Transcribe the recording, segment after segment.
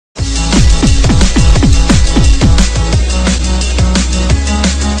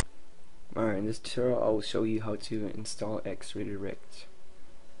this tutorial I will show you how to install xREDIRECT.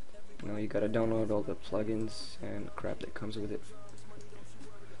 Now you gotta download all the plugins and crap that comes with it.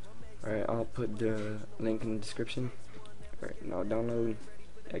 Alright, I'll put the link in the description. Alright, now download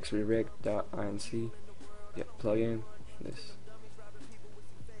xREDIRECT.ini. Yep, plugin, this,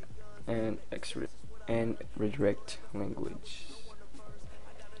 and redirect language.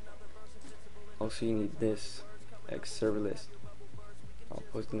 Also you need this, xServerList. I'll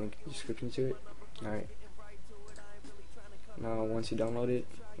post the link in the description to it. Alright. Now once you download it,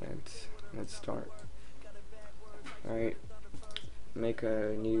 let's start. Alright. Make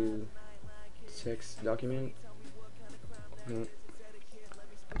a new text document.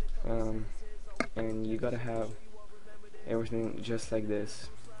 And you gotta have everything just like this,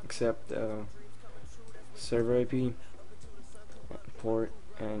 except server IP, port,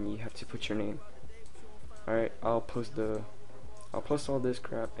 and you have to put your name. Alright, I'll post all this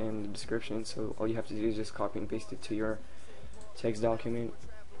crap in the description, so all you have to do is just copy and paste it to your text document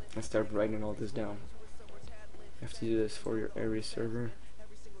and start writing all this down. You have to do this for your every server.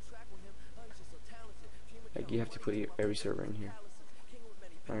 Like, you have to put every server in here.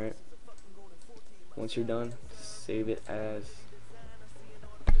 Alright. Once you're done, save it as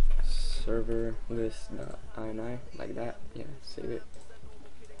serverlist.ini, like that. Yeah, save it.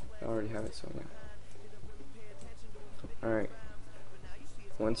 I already have it, so yeah. Alright.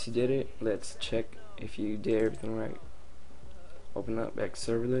 Once you did it, let's check if you did everything right. Open up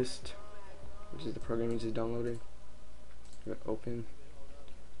xServerList, which is the program you just downloaded. Open.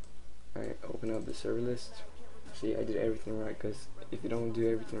 Alright, open up the server list. See, I did everything right, because if you don't do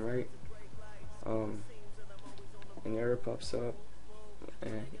everything right, an error pops up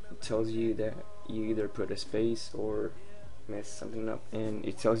and it tells you that you either put a space or mess something up, and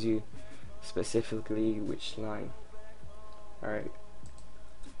it tells you specifically which line. Alright,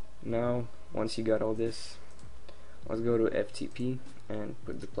 now once you got all this, let's go to FTP and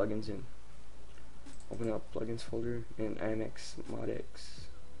put the plugins in. Open up plugins folder in amxx.cfg.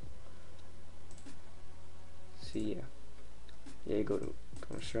 See, yeah, you go to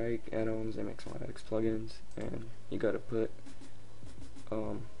Counter-Strike, add-ons, amxx plugins, and you gotta put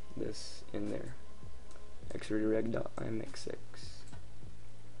this in there, xREDIRECT.amxx.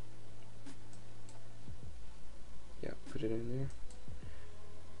 Yeah, put it in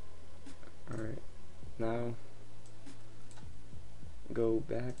there. Alright, now go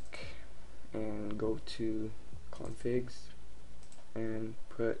back and go to configs and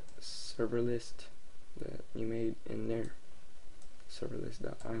put serverlist that you made in there,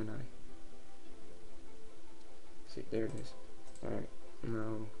 serverlist.ini. See, there it is. Alright,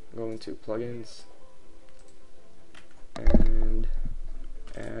 now go into plugins and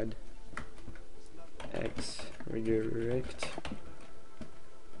add xREDIRECT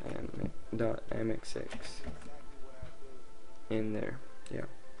and .amxx in there. Yeah,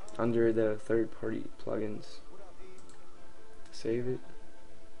 under the third-party plugins. Save it.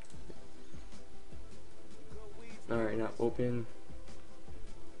 Alright, now open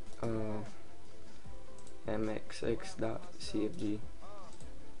amxx.cfg,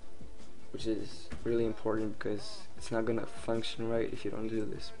 which is really important because it's not gonna function right if you don't do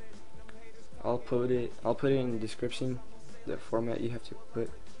this. I'll put it in the description, the format you have to put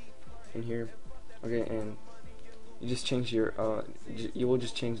in here. Okay, and you just change your you will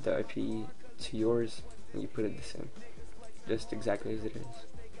just change the IP to yours and you put it the same, just exactly as it is.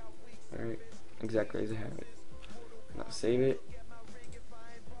 Alright, exactly as I have it. Now save it.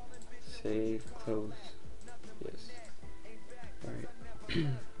 Save, close. Yes. Alright.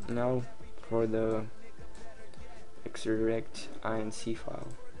 Now for the xREDIRECT inc file.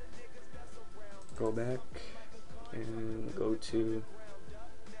 Go back and go to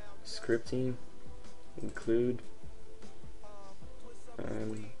scripting, include,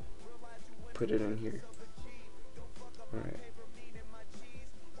 and put it in here. Alright.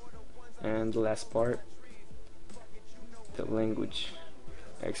 And the last part, the language,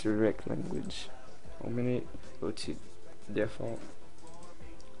 xREDIRECT language. Open it, go to default,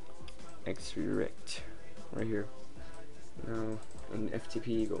 xREDIRECT, right here. Now in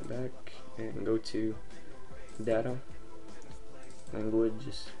FTP, go back and go to data,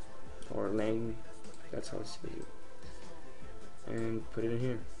 languages, or lang, that's how it says it, and put it in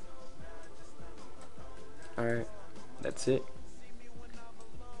here. Alright, that's it.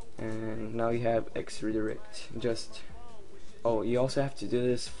 And now you have xREDIRECT. Just, oh, you also have to do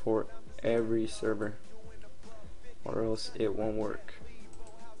this for every server, or else it won't work.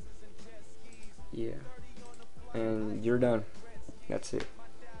 Yeah, and you're done. That's it.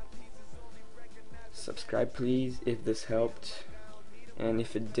 Subscribe please if this helped, And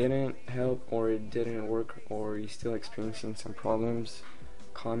if it didn't help, or it didn't work, or you're still experiencing some problems,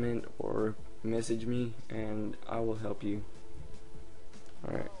 comment or message me and I will help you.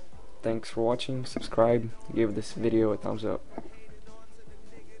 Alright, thanks for watching. Subscribe, give this video a thumbs up.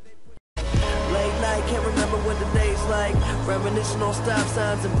 Late night, can't remember what the day's like. Reminiscing on stop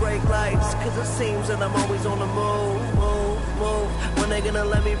signs and brake lights. Cause it seems that I'm always on the move. When they gonna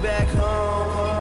let me back home?